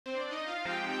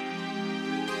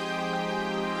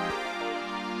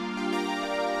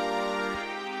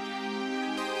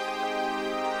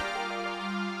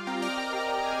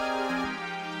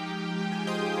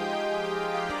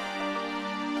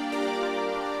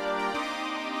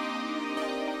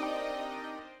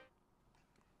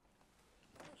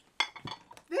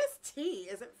tea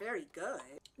isn't very good.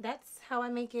 That's how I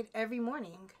make it every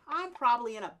morning. I'm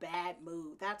probably in a bad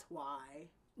mood, that's why.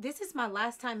 This is my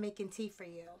last time making tea for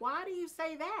you. Why do you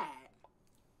say that?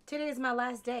 Today is my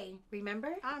last day,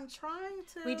 remember? I'm trying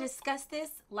to... We discussed this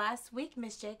last week,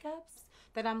 Miss Jacobs,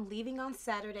 that I'm leaving on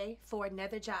Saturday for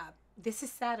another job. This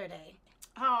is Saturday.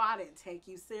 Oh, I didn't take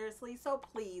you seriously, so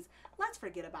please, let's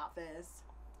forget about this.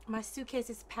 My suitcase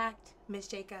is packed, Miss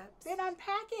Jacobs. Then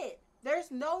unpack it.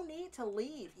 There's no need to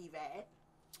leave, Yvette.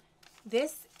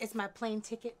 This is my plane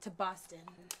ticket to Boston.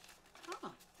 Huh.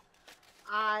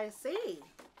 I see.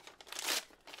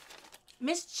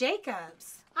 Miss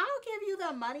Jacobs. I'll give you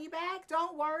the money back.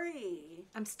 Don't worry.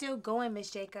 I'm still going, Miss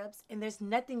Jacobs, and there's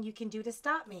nothing you can do to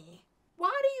stop me.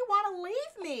 Why do you want to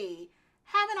leave me?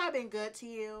 Haven't I been good to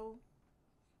you?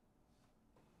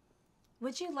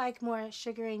 Would you like more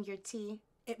sugar in your tea?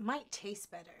 It might taste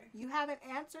better. You haven't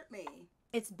answered me.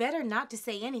 It's better not to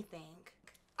say anything.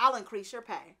 I'll increase your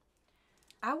pay.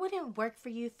 I wouldn't work for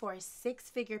you for a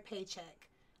 6-figure paycheck.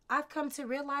 I've come to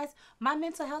realize my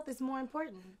mental health is more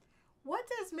important. What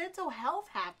does mental health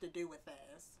have to do with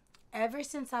this? Ever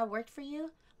since I worked for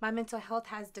you, my mental health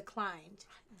has declined.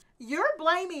 You're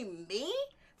blaming me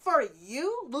for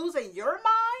you losing your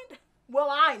mind? Well,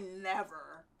 I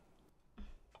never.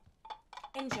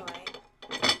 Enjoy.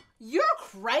 You're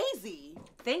crazy.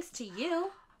 Thanks to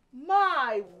you.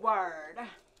 My word.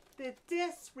 The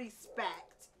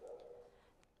disrespect.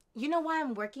 You know why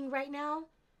I'm working right now?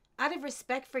 Out of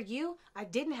respect for you, I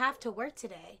didn't have to work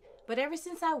today. But ever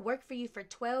since I worked for you for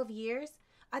 12 years,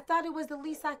 I thought it was the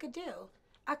least I could do.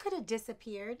 I could have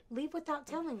disappeared, leave without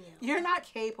telling you. You're not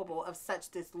capable of such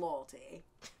disloyalty.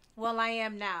 Well, I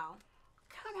am now.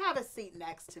 Come have a seat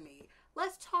next to me.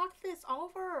 Let's talk this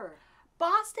over.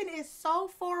 Boston is so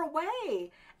far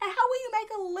away. And how will you make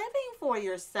a living for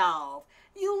yourself?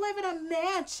 You live in a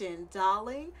mansion,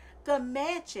 darling. The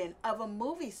mansion of a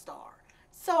movie star.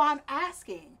 So I'm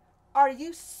asking, are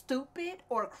you stupid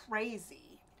or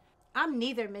crazy? I'm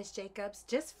neither, Miss Jacobs,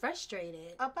 just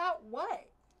frustrated. About what?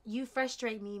 You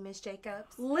frustrate me, Miss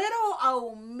Jacobs. Little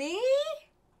old me?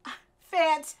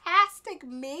 Fantastic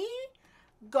me?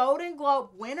 Golden Globe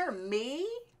winner me?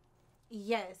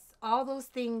 Yes, all those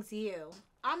things you.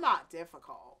 I'm not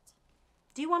difficult.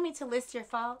 Do you want me to list your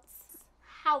faults?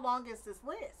 How long is this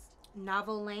list?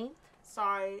 Novel length?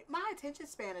 Sorry, my attention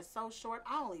span is so short,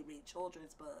 I only read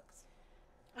children's books.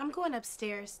 I'm going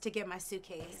upstairs to get my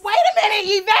suitcase. Wait a minute,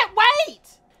 Yvette, wait!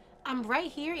 I'm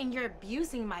right here and you're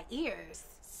abusing my ears.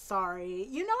 Sorry,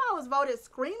 you know I was voted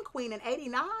Scream Queen in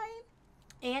 '89?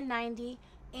 And 90,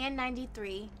 and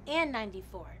 93, and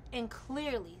 94, and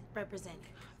clearly represented.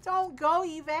 Don't go,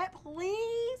 Yvette,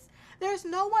 please. There's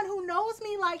no one who knows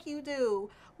me like you do.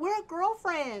 We're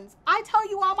girlfriends. I tell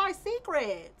you all my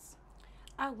secrets.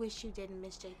 I wish you didn't,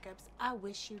 Miss Jacobs. I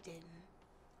wish you didn't.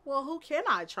 Well, who can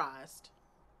I trust?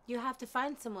 You have to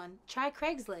find someone. Try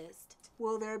Craigslist.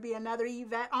 Will there be another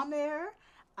Yvette on there?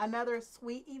 Another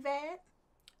sweet Yvette?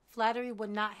 Flattery would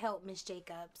not help, Miss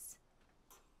Jacobs.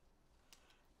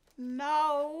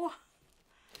 No.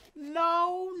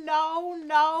 No, no,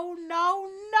 no, no,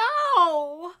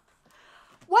 no.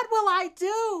 What will I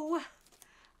do?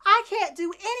 I can't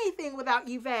do anything without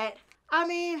Yvette. I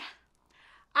mean,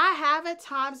 I have at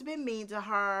times been mean to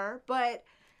her, but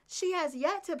she has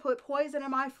yet to put poison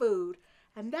in my food.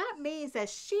 And that means that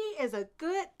she is a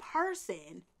good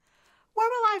person. Where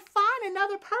will I find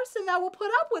another person that will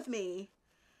put up with me?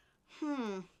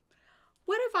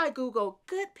 What if I Google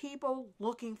good people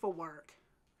looking for work?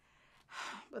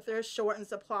 But they're short in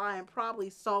supply and probably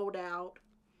sold out.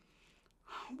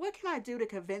 What can I do to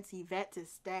convince Yvette to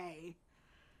stay?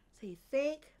 See,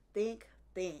 think.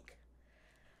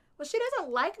 Well, she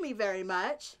doesn't like me very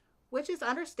much, which is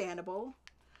understandable.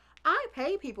 I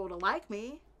pay people to like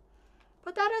me,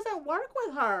 but that doesn't work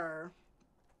with her.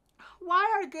 Why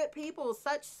are good people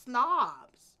such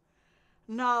snobs?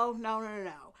 No.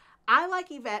 I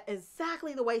like Yvette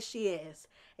exactly the way she is.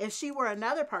 If she were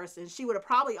another person, she would have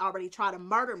probably already tried to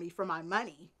murder me for my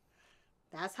money.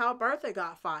 That's how Bertha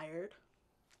got fired.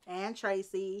 And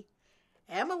Tracy.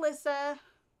 And Melissa.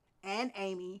 And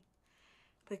Amy.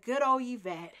 But good old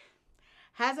Yvette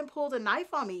hasn't pulled a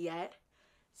knife on me yet,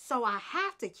 so I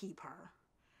have to keep her.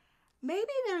 Maybe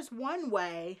there's one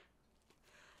way.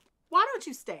 Why don't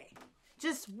you stay?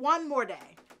 Just one more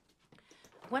day.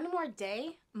 One more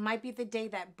day might be the day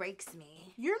that breaks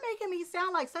me. You're making me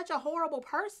sound like such a horrible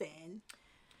person.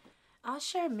 I'll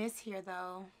sure miss here,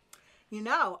 though. You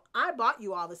know, I bought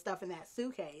you all the stuff in that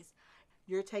suitcase.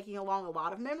 You're taking along a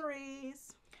lot of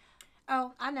memories.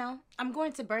 Oh, I know. I'm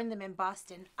going to burn them in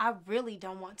Boston. I really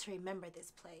don't want to remember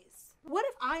this place. What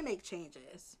if I make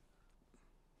changes?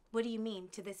 What do you mean?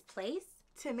 To this place?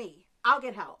 To me. I'll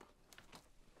get help.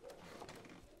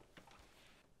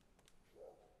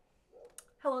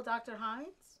 Hello, Dr.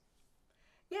 Hines?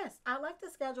 Yes, I'd like to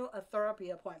schedule a therapy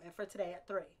appointment for today at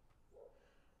 3.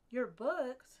 You're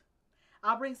booked?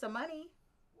 I'll bring some money.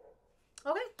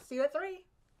 Okay, see you at 3.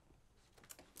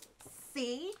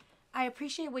 See? I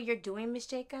appreciate what you're doing, Miss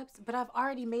Jacobs, but I've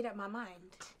already made up my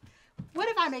mind. What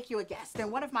if I make you a guest in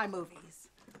one of my movies?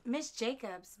 Miss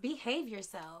Jacobs, behave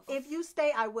yourself. If you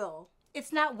stay, I will.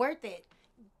 It's not worth it.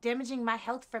 Damaging my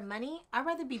health for money? I'd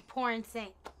rather be poor and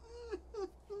sane.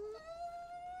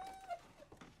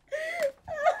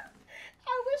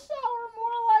 I wish I were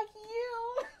more like you.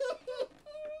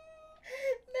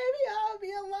 Maybe I would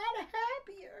be a lot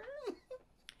happier.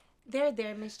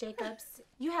 There, Miss Jacobs.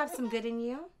 You have some good in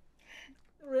you.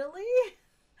 Really?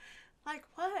 Like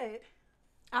what?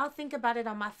 I'll think about it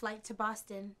on my flight to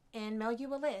Boston and mail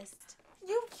you a list.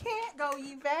 You can't go,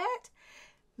 Yvette.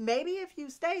 Maybe if you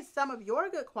stay, some of your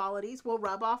good qualities will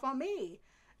rub off on me.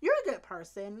 You're a good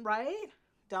person, right?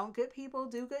 Don't good people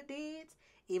do good deeds,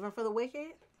 even for the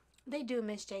wicked? They do,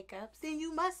 Miss Jacobs. Then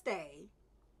you must stay.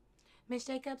 Miss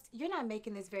Jacobs, you're not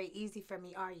making this very easy for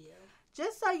me, are you?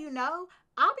 Just so you know,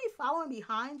 I'll be following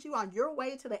behind you on your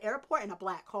way to the airport in a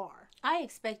black car. I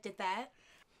expected that.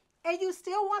 And you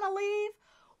still want to leave?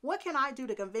 What can I do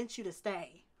to convince you to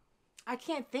stay? I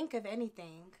can't think of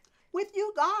anything. With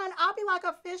you gone, I'll be like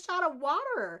a fish out of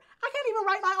water. I can't even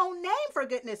write my own name, for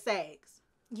goodness sakes.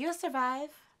 You'll survive.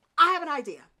 I have an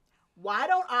idea. Why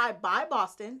don't I buy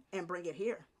Boston and bring it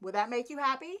here? Would that make you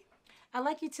happy? I'd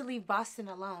like you to leave Boston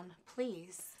alone,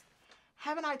 please.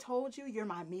 Haven't I told you you're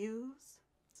my muse?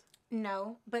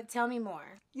 No, but tell me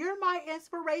more. You're my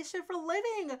inspiration for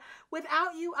living.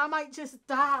 Without you, I might just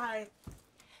die.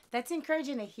 That's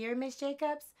encouraging to hear, Miss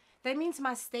Jacobs. That means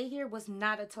my stay here was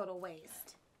not a total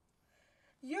waste.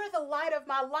 You're the light of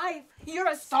my life. You're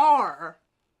a star.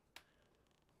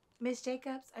 Miss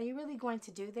Jacobs, are you really going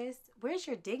to do this? Where's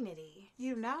your dignity?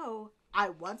 You know, I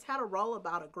once had a role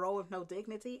about a girl with no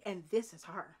dignity, and this is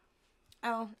her.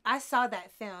 Oh, I saw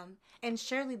that film, and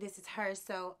surely this is her,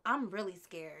 so I'm really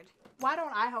scared. Why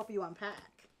don't I help you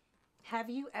unpack?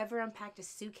 Have you ever unpacked a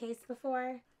suitcase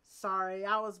before? Sorry,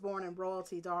 I was born in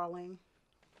royalty, darling.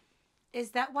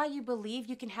 Is that why you believe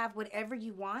you can have whatever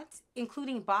you want,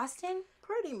 including Boston?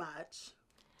 Pretty much.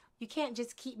 You can't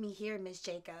just keep me here, Miss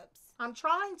Jacobs. I'm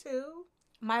trying to.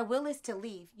 My will is to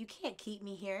leave. You can't keep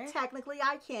me here. Technically,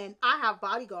 I can. I have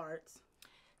bodyguards.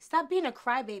 Stop being a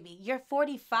crybaby. You're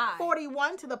 45.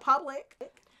 41 to the public.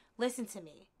 Listen to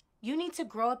me. You need to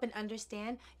grow up and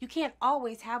understand you can't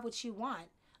always have what you want.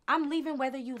 I'm leaving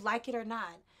whether you like it or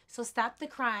not. So stop the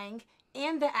crying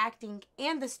and the acting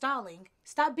and the stalling.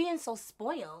 Stop being so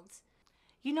spoiled.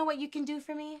 You know what you can do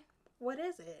for me? What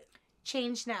is it?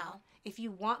 Change now. If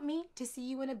you want me to see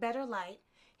you in a better light,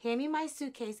 hand me my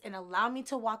suitcase and allow me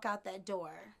to walk out that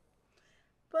door.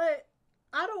 But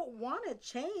I don't want to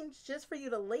change just for you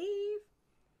to leave.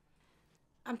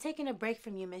 I'm taking a break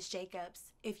from you, Miss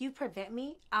Jacobs. If you prevent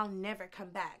me, I'll never come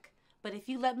back. But if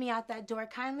you let me out that door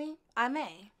kindly, I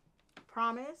may.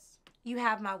 Promise? You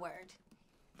have my word.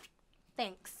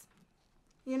 Thanks.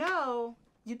 You know,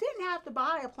 you didn't have to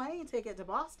buy a plane ticket to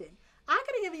Boston. I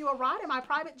could have given you a ride in my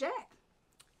private jet.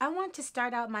 I want to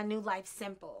start out my new life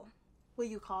simple. Will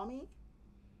you call me?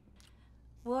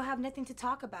 We'll have nothing to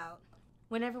talk about.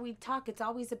 Whenever we talk, it's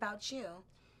always about you.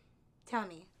 Tell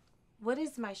me, what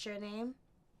is my surname?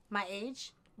 My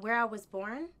age? Where I was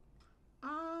born?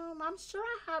 I'm sure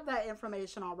I have that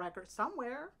information on record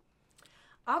somewhere.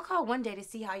 I'll call one day to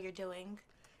see how you're doing.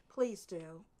 Please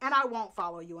do. And I won't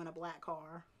follow you in a black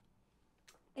car.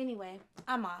 Anyway,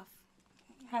 I'm off.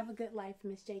 Have a good life,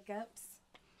 Miss Jacobs.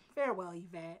 Farewell,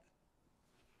 Yvette.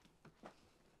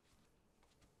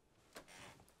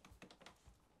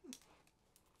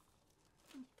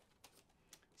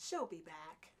 She'll be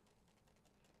back.